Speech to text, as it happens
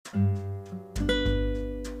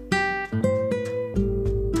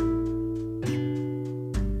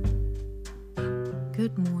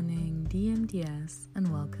Good morning, DMDS,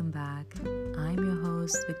 and welcome back. I'm your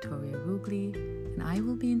host, Victoria Rugli, and I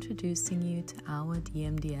will be introducing you to our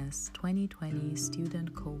DMDS 2020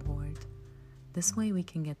 student cohort. This way we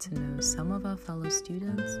can get to know some of our fellow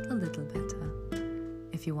students a little better.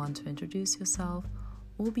 If you want to introduce yourself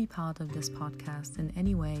or be part of this podcast in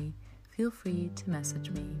any way, feel free to message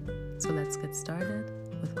me. So let's get started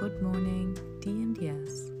with Good Morning,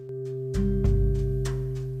 DMDS.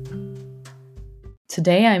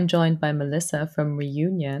 Today I'm joined by Melissa from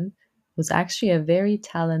Reunion, who's actually a very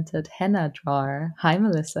talented henna drawer. Hi,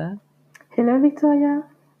 Melissa. Hello, Victoria.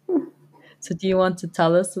 So do you want to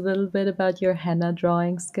tell us a little bit about your henna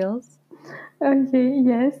drawing skills? Okay,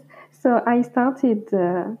 yes. So I started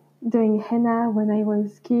doing henna when I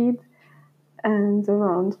was a kid and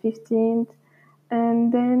around 15.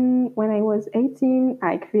 And then when I was 18,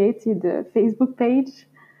 I created a Facebook page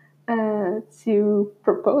to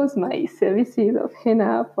propose my services of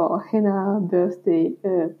henna for henna birthday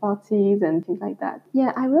parties and things like that.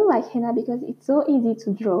 Yeah, I really like henna because it's so easy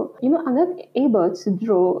to draw. I'm not able to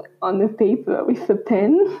draw on the paper with a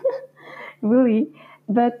pen, really,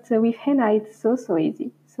 but with henna it's so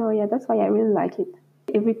easy. So yeah, that's why I really like it.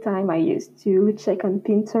 Every time I used to check on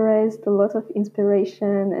Pinterest, a lot of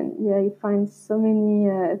inspiration, and yeah, you find so many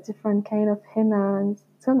different kind of henna, and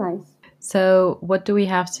it's so nice. So what do we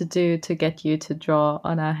have to do to get you to draw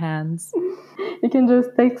on our hands? You can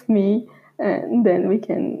just text me and then we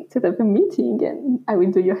can set up a meeting and I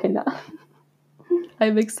will do your henna.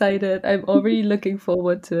 I'm excited. I'm already looking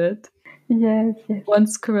forward to it. Yes.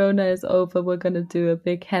 Once Corona is over, we're going to do a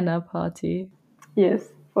big henna party. Yes,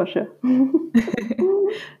 for sure.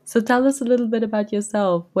 So tell us a little bit about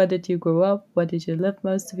yourself. Where did you grow up? Where did you live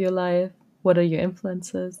most of your life? What are your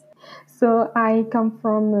influences? So I come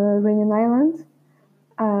from Reunion Island.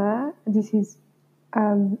 This is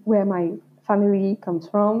where my family comes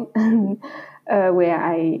from, where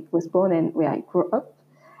I was born and where I grew up.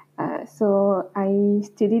 So I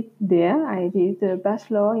studied there. I did a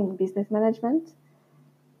bachelor in business management.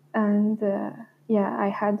 And I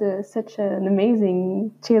had such an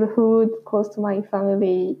amazing childhood close to my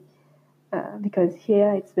family because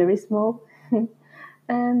here it's very small.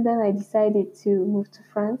 And then I decided to move to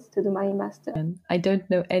France to do my master. I don't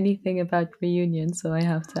know anything about Reunion, so I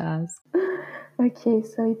have to ask. Okay,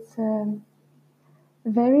 so it's a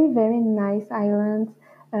very nice island.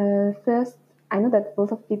 First, I know that a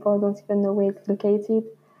lot of people don't even know where it's located.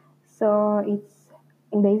 So it's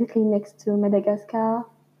basically next to Madagascar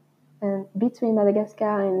and between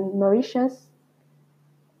Madagascar and Mauritius.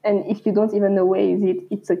 And if you don't even know where is it,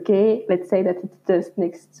 it's okay. Let's say that it's just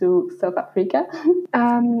next to South Africa.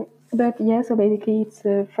 But yeah, so basically it's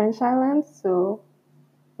a French island. So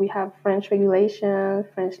we have French regulation,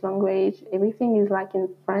 French language. Everything is like in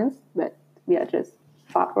France, but we are just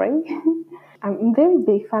far away. I'm a very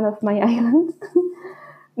big fan of my island.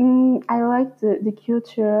 I like the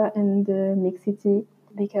culture and the mixity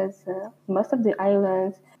because most of the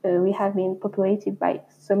islands we have been populated by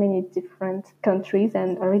so many different countries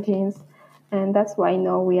and origins, and that's why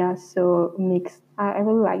now we are so mixed. I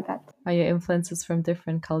really like that. Are your influences from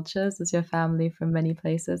different cultures? Is your family from many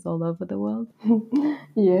places all over the world?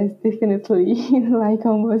 Yes, definitely. Like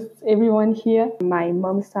almost everyone here. My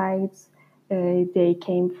mom's side, they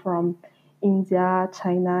came from India,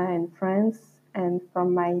 China, and France. And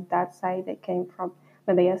from my dad's side, they came from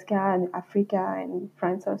Madagascar and Africa and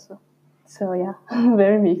France also. So yeah,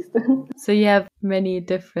 very mixed. So you have many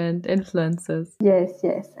different influences. Yes.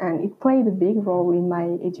 And it played a big role in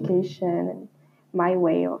my education and my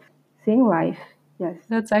way of seeing life. Yes.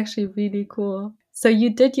 That's actually really cool. So you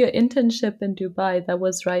did your internship in Dubai. That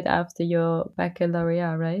was right after your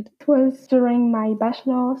baccalaureate, right? It was during my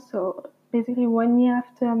bachelor, so basically 1 year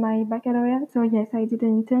after my baccalaureate. So yes, I did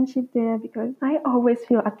an internship there because I always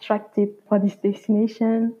feel attracted for this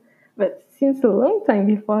destination. But since a long time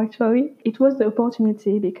before, actually, it was the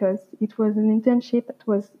opportunity because it was an internship that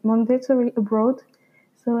was mandatory abroad.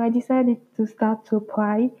 So I decided to start to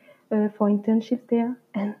apply for internships there.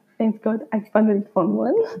 And thank God I finally found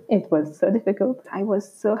one. It was so difficult. I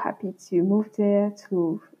was so happy to move there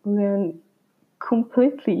to learn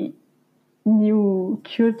completely new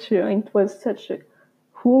culture. It was such a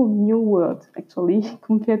whole new world, actually,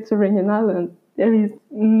 compared to Reunion Island. There is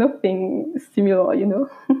nothing similar.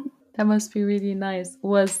 That must be really nice.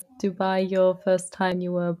 Was Dubai your first time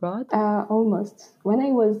you were abroad? Almost. When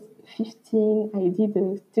I was 15, I did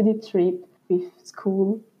a study trip with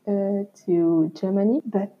school to Germany.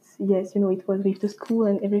 But yes, it was with the school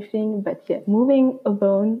and everything. But yeah, moving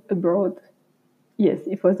alone abroad, yes,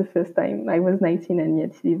 it was the first time. I was 19 and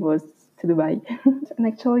yet it was to Dubai. And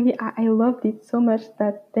actually, I loved it so much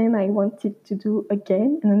that then I wanted to do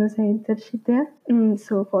again another internship there.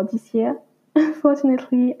 So for this year,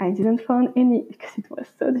 fortunately, I didn't find any because it was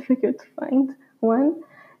so difficult to find one.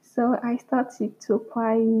 So I started to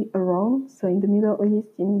apply around, so in the Middle East,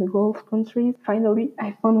 in the Gulf countries. Finally,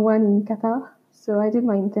 I found one in Qatar. So I did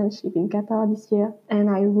my internship in Qatar this year, and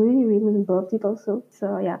I really, really loved it also.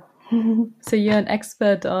 So yeah. So you're an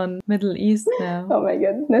expert on Middle East now. Oh my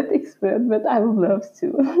God, not expert, but I would love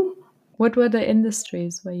to. What were the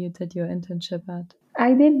industries where you did your internship at?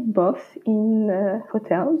 I did both in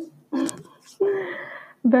hotels,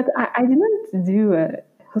 but I didn't do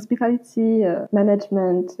hospitality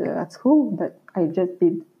management at school, but I just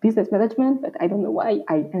did business management. But I don't know why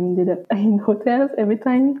I ended up in hotels every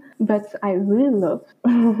time, but I really love.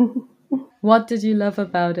 What did you love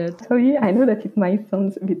about it? So yeah, I know that it might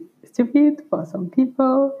sound a bit stupid for some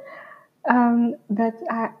people, but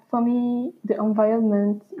for me, the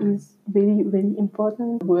environment is really, really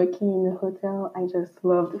important. Working in a hotel, I just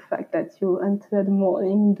love the fact that you enter the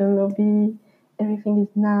morning, the lobby, everything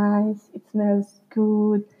is nice, it smells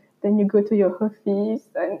good. Then you go to your office,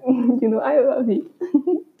 and I love it.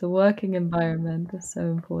 The working environment is so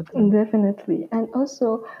important. Definitely. And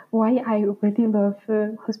also, why I really love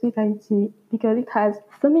hospitality because it has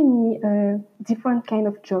so many different kind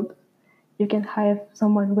of jobs. You can have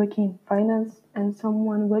someone working in finance and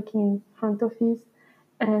someone working in front office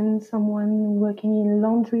and someone working in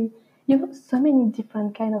laundry. You know, so many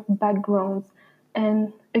different kind of backgrounds.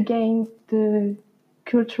 And again, the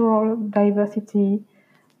cultural diversity.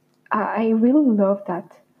 I really love that.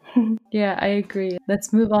 Yeah, I agree.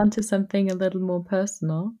 Let's move on to something a little more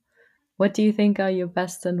personal. What do you think are your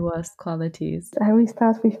best and worst qualities? I will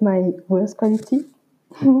start with my worst quality,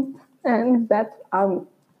 and that I'm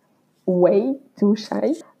way too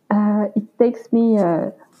shy. It takes me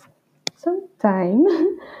some time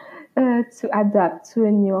to adapt to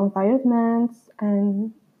a new environment,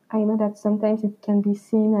 and I know that sometimes it can be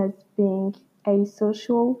seen as being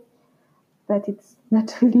asocial, but it's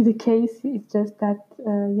not really the case. It's just that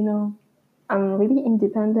I'm really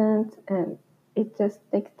independent, and it just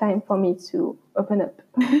takes time for me to open up.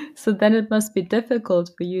 So then it must be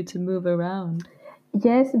difficult for you to move around.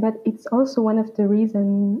 Yes, but it's also one of the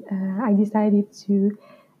reasons I decided to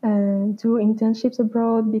do internships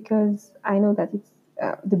abroad because I know that it's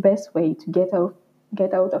the best way to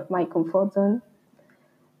get out of my comfort zone.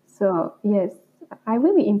 So yes, I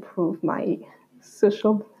really improved my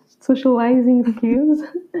socializing skills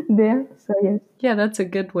there. So yes, Yeah, that's a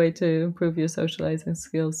good way to improve your socializing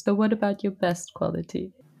skills. So what about your best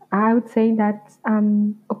quality? I would say that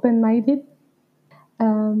I'm open-minded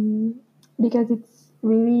um, because it's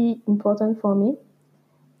really important for me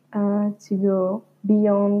to go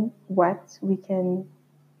beyond what we can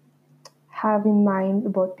have in mind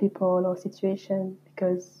about people or situation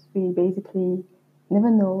because we basically never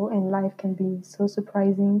know and life can be so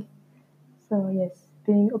surprising. So yes,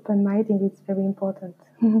 being open-minded is very important.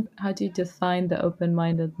 How do you define the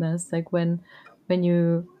open-mindedness? Like when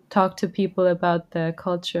you talk to people about their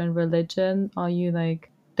culture and religion, are you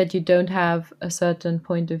like that you don't have a certain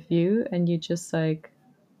point of view and you just like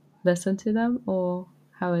listen to them, or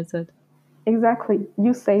how is it? Exactly.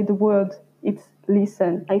 You say the word, it's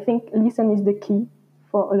listen. I think listen is the key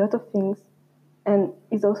for a lot of things and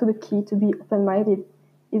is also the key to be open-minded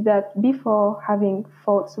is that before having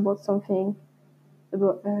thoughts about something,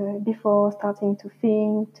 before starting to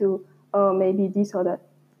think to maybe this or that.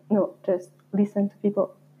 No, just listen to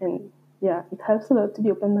people, and yeah, it helps a lot to be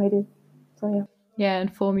open-minded. So yeah, Yeah,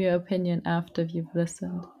 and form your opinion after you've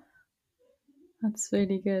listened. That's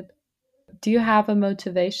really good. Do you have a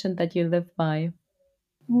motivation that you live by?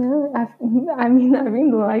 no, I mean,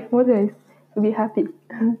 the life motto is to be happy.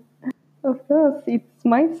 Of course, it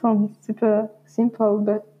might sound super simple,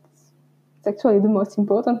 but it's actually the most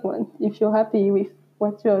important one. If you're happy with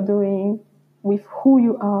what you're doing, with who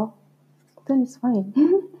you are, then it's fine.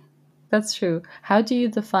 That's true. How do you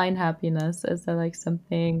define happiness? Is there like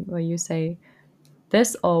something where you say,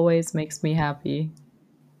 this always makes me happy?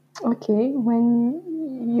 Okay, when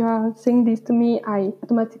you are saying this to me, I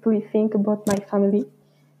automatically think about my family.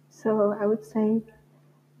 So I would say,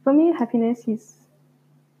 for me, happiness is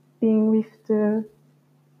being with the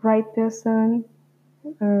right person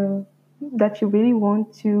that you really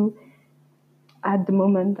want to at the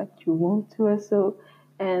moment that you want to also.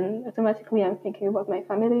 And automatically, I'm thinking about my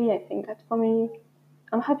family. I think that for me,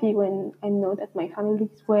 I'm happy when I know that my family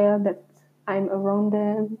is well, that I'm around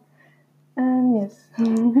them. And yes.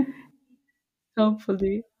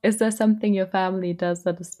 Hopefully. Is there something your family does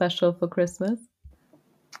that is special for Christmas?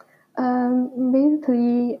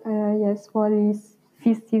 Basically, yes, for this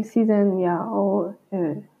festive season, we are all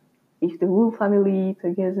with the whole family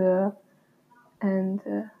together and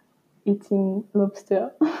eating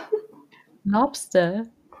lobster,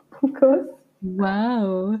 Lobster. of course.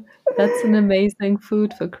 Wow, that's an amazing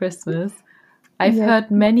food for Christmas. I've Yes,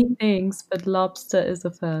 heard many things, but lobster is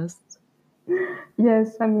the first.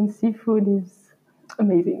 yes, I mean, seafood is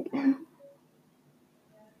amazing.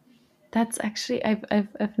 That's actually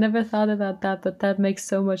I've never thought about that, but that makes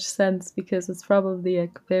so much sense because it's probably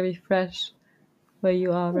like very fresh where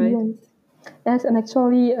you are, right? Yes, yes, and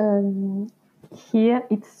actually, here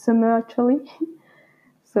it's summer actually,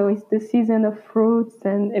 so it's the season of fruits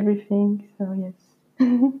and everything. So yes.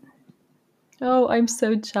 Oh, I'm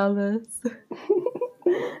so jealous.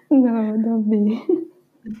 No, don't be.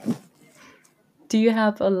 Do you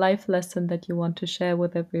have a life lesson that you want to share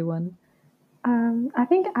with everyone? I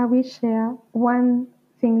think I will share one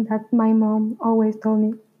thing that my mom always told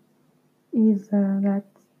me is that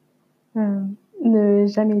ne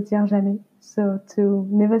jamais dire jamais. So to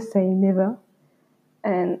never say never.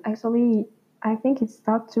 And actually, I think it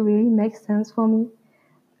started to really make sense for me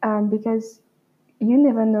because you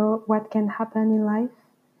never know what can happen in life.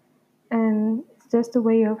 And it's just a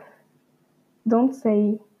way of don't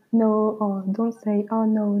say no or don't say, oh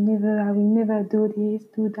no, never, I will never do this,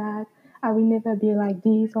 do that. I will never be like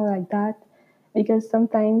this or like that. Because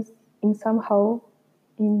sometimes, in somehow,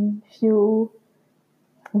 in few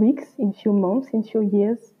weeks, in few months, in few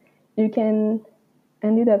years, you can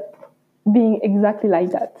ended up being exactly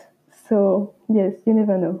like that. So yes, you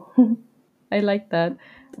never know. I like that.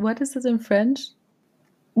 What is it in French?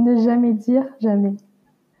 Ne jamais dire jamais.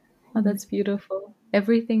 Oh, that's beautiful.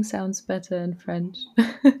 Everything sounds better in French.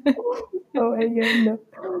 Oh my god, no.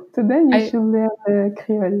 So then you I should learn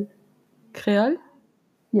Creole. Creole?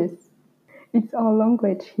 Yes, it's our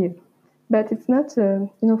language here, but it's not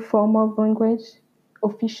formal language,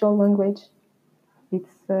 official language.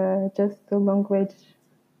 It's just a language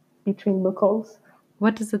between locals.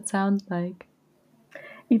 What does it sound like?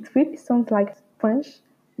 It really sounds like French,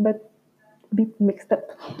 but a bit mixed up.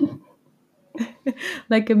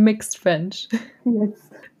 Like a mixed French.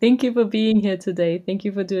 Yes. Thank you for being here today. Thank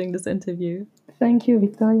you for doing this interview. Thank you,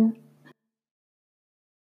 Victoria.